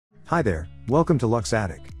Hi there, welcome to Lux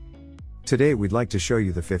Attic. Today we'd like to show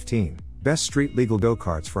you the 15 best street legal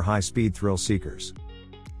go-karts for high-speed thrill seekers.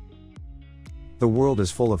 The world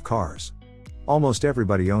is full of cars. Almost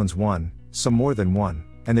everybody owns one, some more than one,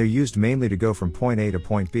 and they're used mainly to go from point A to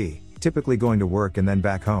point B, typically going to work and then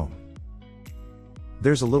back home.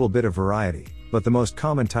 There's a little bit of variety, but the most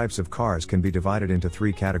common types of cars can be divided into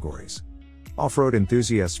three categories. Off-road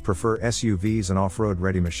enthusiasts prefer SUVs and off-road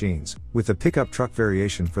ready machines, with the pickup truck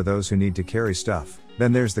variation for those who need to carry stuff.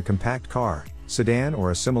 Then there's the compact car, sedan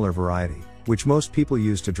or a similar variety, which most people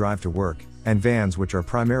use to drive to work, and vans which are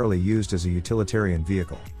primarily used as a utilitarian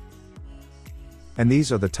vehicle. And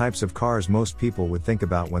these are the types of cars most people would think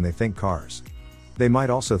about when they think cars. They might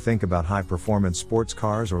also think about high-performance sports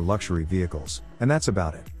cars or luxury vehicles, and that's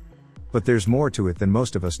about it. But there's more to it than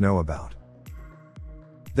most of us know about.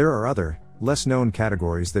 There are other, less-known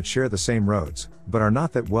categories that share the same roads, but are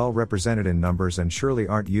not that well represented in numbers and surely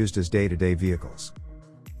aren't used as day-to-day vehicles.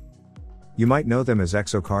 You might know them as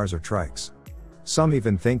exocars or trikes. Some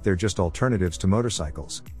even think they're just alternatives to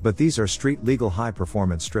motorcycles, but these are street-legal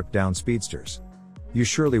high-performance stripped-down speedsters. You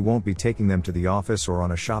surely won't be taking them to the office or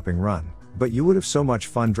on a shopping run, but you would have so much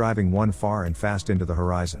fun driving one far and fast into the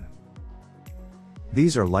horizon.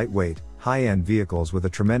 These are lightweight, high-end vehicles with a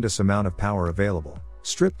tremendous amount of power available,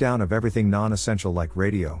 stripped down of everything non-essential like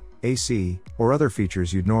radio, AC, or other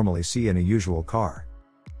features you'd normally see in a usual car.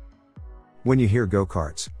 When you hear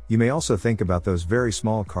go-karts, you may also think about those very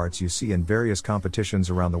small karts you see in various competitions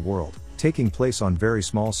around the world, taking place on very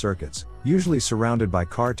small circuits, usually surrounded by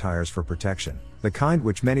car tires for protection, the kind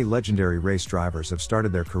which many legendary race drivers have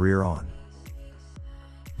started their career on.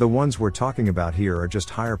 The ones we're talking about here are just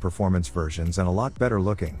higher performance versions and a lot better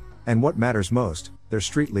looking, and what matters most, they're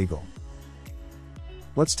street legal.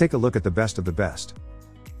 Let's take a look at the best of the best.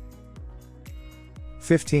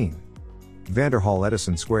 15. Vanderhall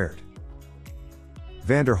Edison².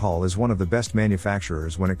 Vanderhall is one of the best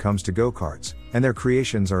manufacturers when it comes to go-karts, and their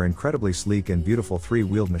creations are incredibly sleek and beautiful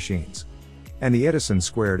three-wheeled machines. And the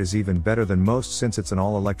Edison² is even better than most since it's an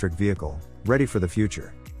all-electric vehicle, ready for the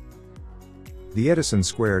future. The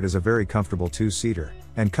Edison² is a very comfortable two-seater,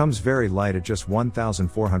 and comes very light at just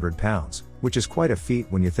 1,400 pounds, which is quite a feat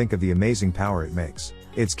when you think of the amazing power it makes.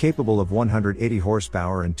 It's capable of 180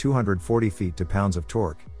 horsepower and 240 feet-to-pounds of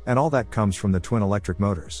torque, and all that comes from the twin electric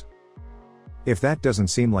motors. If that doesn't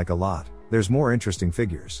seem like a lot, there's more interesting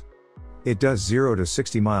figures. It does 0 to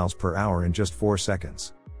 60 miles per hour in just 4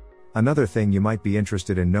 seconds. Another thing you might be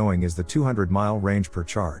interested in knowing is the 200-mile range per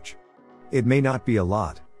charge. It may not be a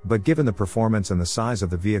lot, but given the performance and the size of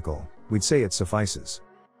the vehicle, we'd say it suffices.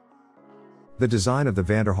 The design of the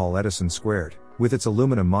Vanderhall Edison², with its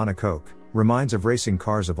aluminum monocoque, reminds of racing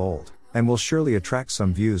cars of old, and will surely attract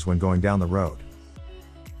some views when going down the road.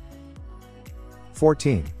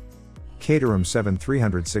 14. Caterham Seven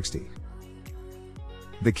 360.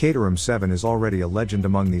 The Caterham Seven is already a legend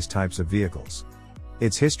among these types of vehicles.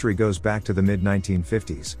 Its history goes back to the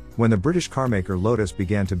mid-1950s, when the British carmaker Lotus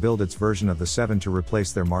began to build its version of the Seven to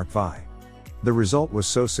replace their Mark V. The result was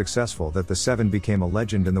so successful that the Seven became a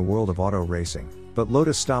legend in the world of auto racing, but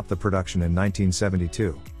Lotus stopped the production in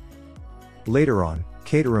 1972. Later on,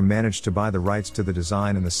 Caterham managed to buy the rights to the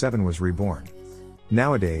design and the Seven was reborn.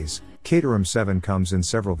 Nowadays, Caterham Seven comes in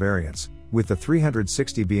several variants, with the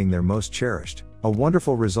 360 being their most cherished, a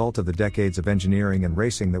wonderful result of the decades of engineering and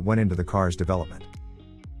racing that went into the car's development.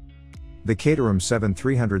 The Caterham Seven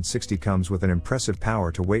 360 comes with an impressive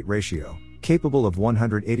power-to-weight ratio, capable of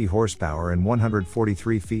 180 horsepower and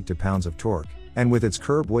 143 feet-to-pounds of torque, and with its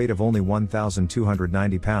curb weight of only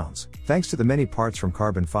 1,290 pounds, thanks to the many parts from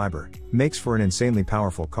carbon fiber, makes for an insanely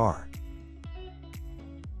powerful car.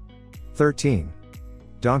 13.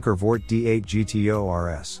 Donkervoort D8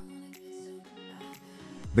 GTO-RS.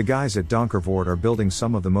 The guys at Donkervoort are building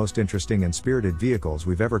some of the most interesting and spirited vehicles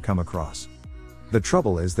we've ever come across. The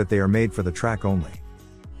trouble is that they are made for the track only.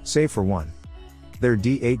 Save for one. Their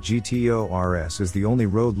D8 GTO-RS is the only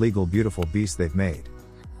road-legal beautiful beast they've made.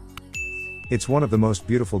 It's one of the most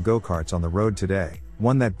beautiful go-karts on the road today,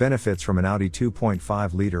 one that benefits from an Audi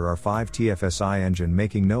 2.5-liter R5 TFSI engine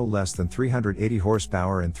making no less than 380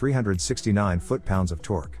 horsepower and 369 foot-pounds of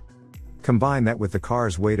torque. Combine that with the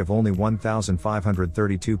car's weight of only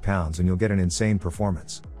 1,532 pounds and you'll get an insane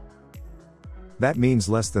performance. That means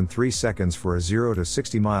less than 3 seconds for a 0 to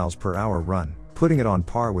 60 miles per hour run, putting it on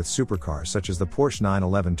par with supercars such as the Porsche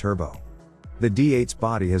 911 Turbo. The D8's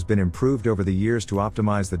body has been improved over the years to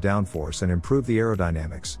optimize the downforce and improve the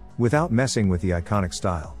aerodynamics, without messing with the iconic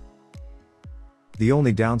style. The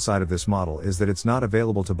only downside of this model is that it's not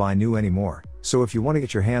available to buy new anymore, so if you want to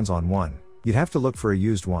get your hands on one, you'd have to look for a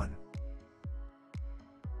used one.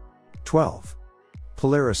 12.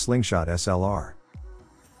 Polaris Slingshot SLR.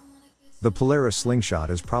 The Polaris Slingshot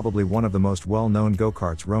is probably one of the most well-known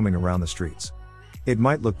go-karts roaming around the streets. It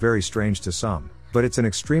might look very strange to some, but it's an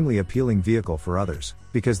extremely appealing vehicle for others,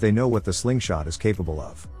 because they know what the Slingshot is capable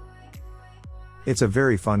of. It's a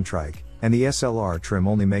very fun trike, and the SLR trim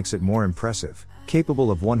only makes it more impressive,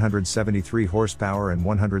 capable of 173 horsepower and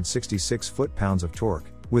 166 foot-pounds of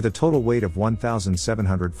torque, with a total weight of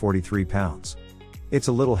 1,743 pounds. It's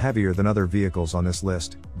a little heavier than other vehicles on this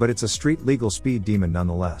list, but it's a street-legal speed demon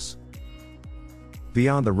nonetheless.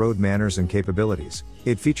 Beyond the road manners and capabilities,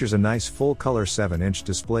 it features a nice full-color 7-inch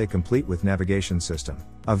display complete with navigation system,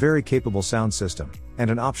 a very capable sound system, and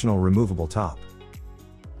an optional removable top.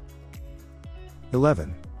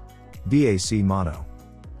 11. BAC Mono.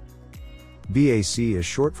 BAC is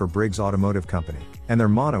short for Briggs Automotive Company, and their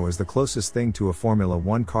Mono is the closest thing to a Formula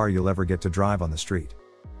 1 car you'll ever get to drive on the street.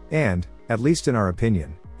 And, at least in our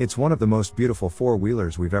opinion, it's one of the most beautiful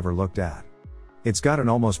four-wheelers we've ever looked at. It's got an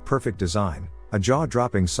almost perfect design, a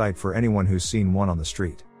jaw-dropping sight for anyone who's seen one on the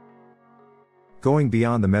street. Going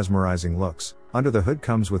beyond the mesmerizing looks, under the hood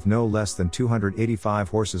comes with no less than 285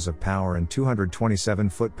 horses of power and 227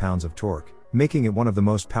 foot-pounds of torque, making it one of the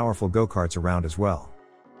most powerful go-karts around as well.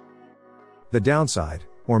 The downside,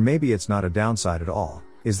 or maybe it's not a downside at all,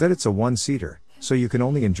 is that it's a one-seater, so you can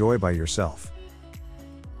only enjoy by yourself.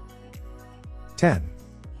 10.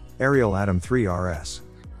 Ariel Atom 3 RS.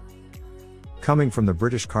 Coming from the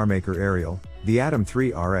British carmaker Ariel, the Atom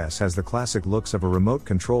 3 RS has the classic looks of a remote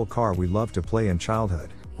control car we loved to play in childhood,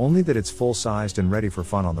 only that it's full-sized and ready for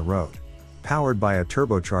fun on the road. Powered by a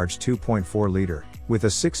turbocharged 2.4-liter, with a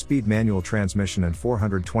 6-speed manual transmission and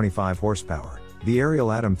 425 horsepower, the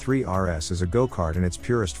Ariel Atom 3 RS is a go-kart in its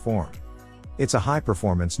purest form. It's a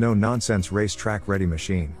high-performance, no-nonsense race-track-ready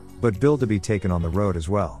machine, but built to be taken on the road as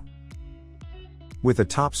well. With a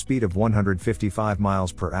top speed of 155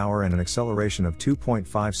 miles per hour and an acceleration of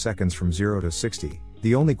 2.5 seconds from 0 to 60,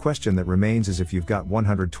 the only question that remains is if you've got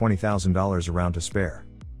 $120,000 around to spare.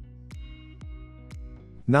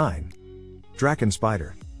 9. Drakan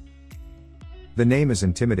Spyder. The name is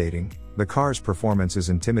intimidating, the car's performance is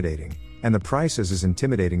intimidating, and the price is as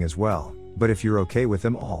intimidating as well, but if you're okay with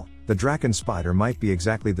them all, the Drakan Spyder might be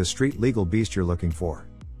exactly the street-legal beast you're looking for.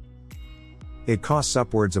 It costs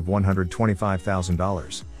upwards of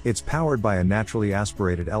 $125,000, it's powered by a naturally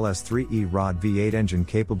aspirated LS3E rod V8 engine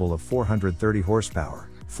capable of 430 horsepower,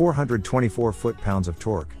 424 foot-pounds of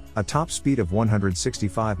torque, a top speed of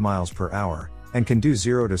 165 miles per hour, and can do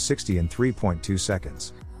 0 to 60 in 3.2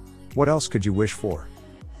 seconds. What else could you wish for?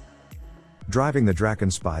 Driving the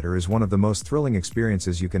Drakan Spyder is one of the most thrilling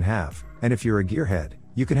experiences you can have, and if you're a gearhead,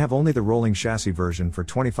 you can have only the rolling chassis version for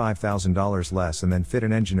 $25,000 less and then fit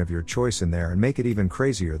an engine of your choice in there and make it even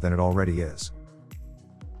crazier than it already is.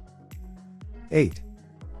 8.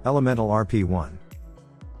 Elemental RP1.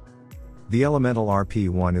 The Elemental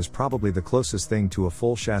RP1 is probably the closest thing to a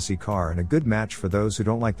full chassis car and a good match for those who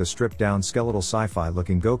don't like the stripped-down skeletal sci-fi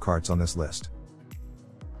looking go-karts on this list.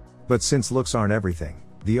 But since looks aren't everything,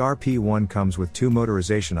 the RP1 comes with two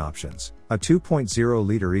motorization options, a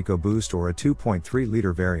 2.0-liter EcoBoost or a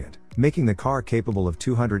 2.3-liter variant, making the car capable of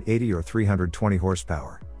 280 or 320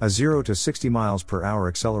 horsepower, a 0 to 60 miles per hour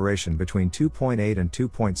acceleration between 2.8 and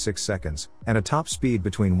 2.6 seconds, and a top speed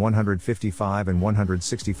between 155 and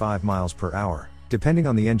 165 miles per hour, depending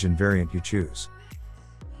on the engine variant you choose.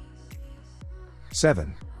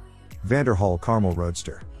 7. Vanderhall Carmel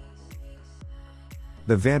Roadster.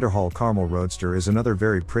 The Vanderhall Carmel Roadster is another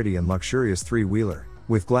very pretty and luxurious three-wheeler,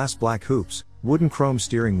 with glass black hoops, wooden chrome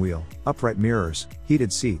steering wheel, upright mirrors,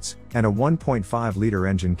 heated seats, and a 1.5-liter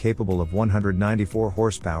engine capable of 194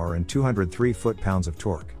 horsepower and 203 foot-pounds of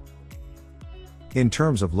torque. In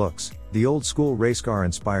terms of looks, the old-school race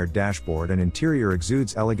car-inspired dashboard and interior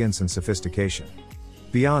exudes elegance and sophistication.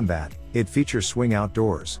 Beyond that, it features swing-out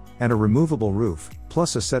doors, and a removable roof,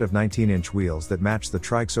 plus a set of 19-inch wheels that match the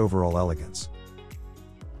trike's overall elegance.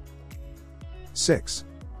 6.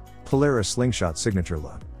 Polaris Slingshot Signature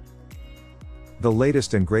Look. The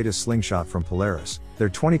latest and greatest Slingshot from Polaris, their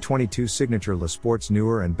 2022 Signature Le sports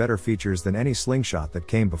newer and better features than any Slingshot that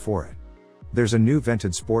came before it. There's a new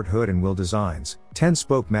vented sport hood and wheel designs,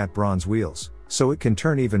 10-spoke matte bronze wheels, so it can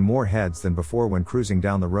turn even more heads than before when cruising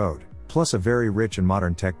down the road, plus a very rich and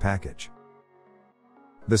modern tech package.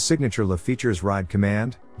 The Signature Le features Ride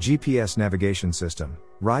Command, GPS navigation system,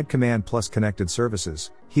 Ride Command plus connected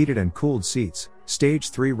services, heated and cooled seats, Stage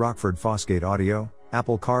 3 Rockford Fosgate audio,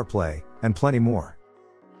 Apple CarPlay, and plenty more.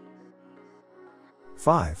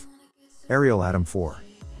 5. Ariel Atom 4.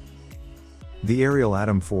 The Ariel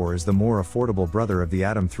Atom 4 is the more affordable brother of the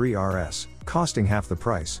Atom 3 RS, costing half the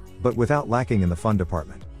price, but without lacking in the fun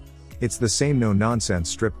department. It's the same no-nonsense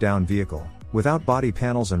stripped-down vehicle, without body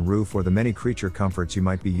panels and roof or the many creature comforts you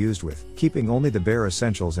might be used with, keeping only the bare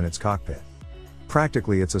essentials in its cockpit.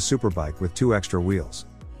 Practically it's a superbike with 2 extra wheels.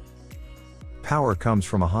 Power comes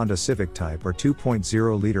from a Honda Civic Type or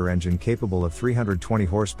 2.0-liter engine capable of 320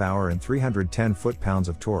 horsepower and 310 foot-pounds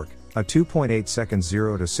of torque, a 2.8 seconds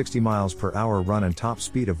 0 to 60 miles per hour run and top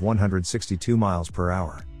speed of 162 miles per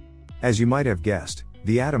hour. As you might have guessed,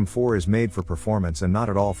 the Atom 4 is made for performance and not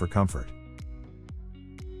at all for comfort.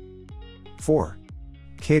 4.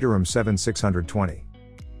 Caterham Seven 620.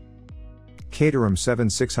 Caterham Seven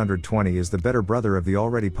 620 is the better brother of the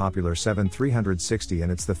already popular Seven 360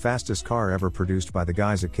 and it's the fastest car ever produced by the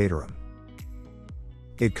guys at Caterham.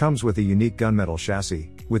 It comes with a unique gunmetal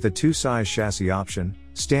chassis, with a 2-size chassis option,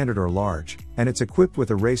 standard or large, and it's equipped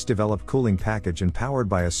with a race-developed cooling package and powered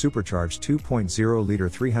by a supercharged 2.0-liter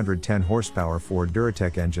 310 horsepower Ford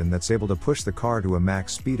Duratec engine that's able to push the car to a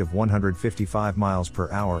max speed of 155 miles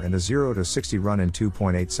per hour and a 0 to 60 run in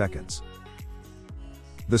 2.8 seconds.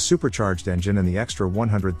 The supercharged engine and the extra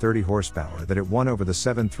 130 horsepower that it won over the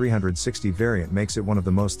Seven 360 variant makes it one of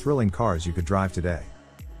the most thrilling cars you could drive today.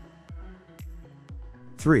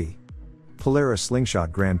 3. Polaris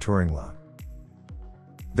Slingshot Grand Touring La.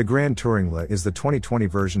 The Grand Touring La is the 2020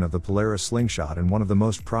 version of the Polaris Slingshot and one of the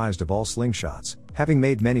most prized of all slingshots, having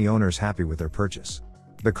made many owners happy with their purchase.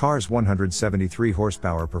 The car's 173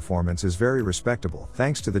 horsepower performance is very respectable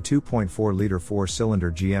thanks to the 2.4-liter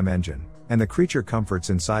 4-cylinder GM engine, and the creature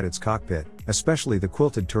comforts inside its cockpit, especially the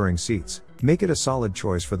quilted touring seats, make it a solid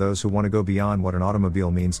choice for those who want to go beyond what an automobile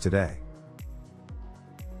means today.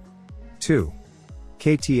 2.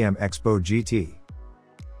 KTM X-Bow GT.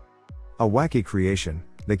 A wacky creation,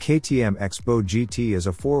 the KTM X-Bow GT is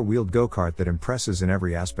a 4-wheeled go-kart that impresses in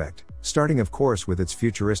every aspect, starting of course with its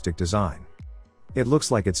futuristic design. It looks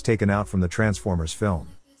like it's taken out from the Transformers film.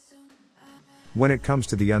 When it comes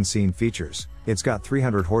to the unseen features, it's got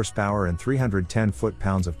 300 horsepower and 310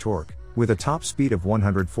 foot-pounds of torque, with a top speed of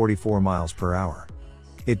 144 miles per hour.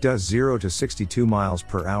 It does 0 to 62 miles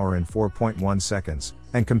per hour in 4.1 seconds,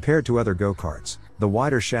 and compared to other go-karts, the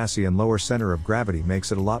wider chassis and lower center of gravity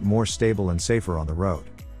makes it a lot more stable and safer on the road.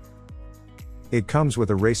 It comes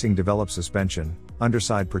with a racing-developed suspension,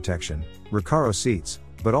 underside protection, Recaro seats,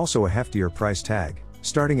 but also a heftier price tag,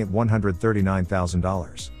 starting at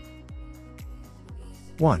 $139,000.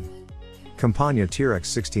 1. Campagna T-Rex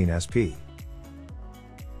 16 SP.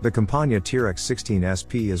 The Campagna T-Rex 16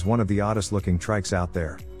 SP is one of the oddest looking trikes out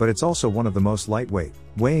there, but it's also one of the most lightweight,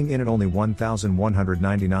 weighing in at only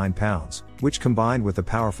 1,199 pounds, which combined with the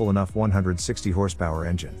powerful enough 160 horsepower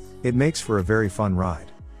engine, it makes for a very fun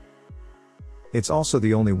ride. It's also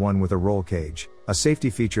the only one with a roll cage, a safety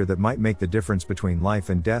feature that might make the difference between life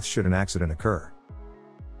and death should an accident occur.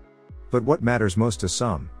 But what matters most to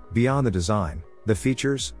some, beyond the design, the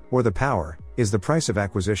features, or the power, is the price of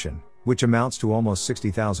acquisition, which amounts to almost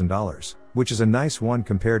 $60,000, which is a nice one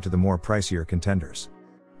compared to the more pricier contenders.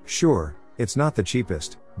 Sure, it's not the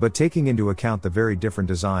cheapest, but taking into account the very different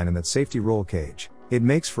design and that safety roll cage, it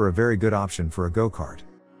makes for a very good option for a go-kart.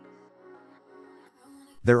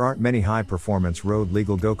 There aren't many high-performance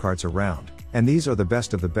road-legal go-karts around, and these are the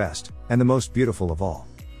best of the best, and the most beautiful of all.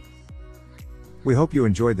 We hope you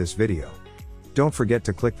enjoyed this video. Don't forget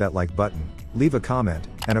to click that like button, leave a comment,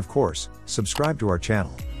 and of course, subscribe to our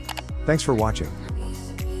channel. Thanks for watching.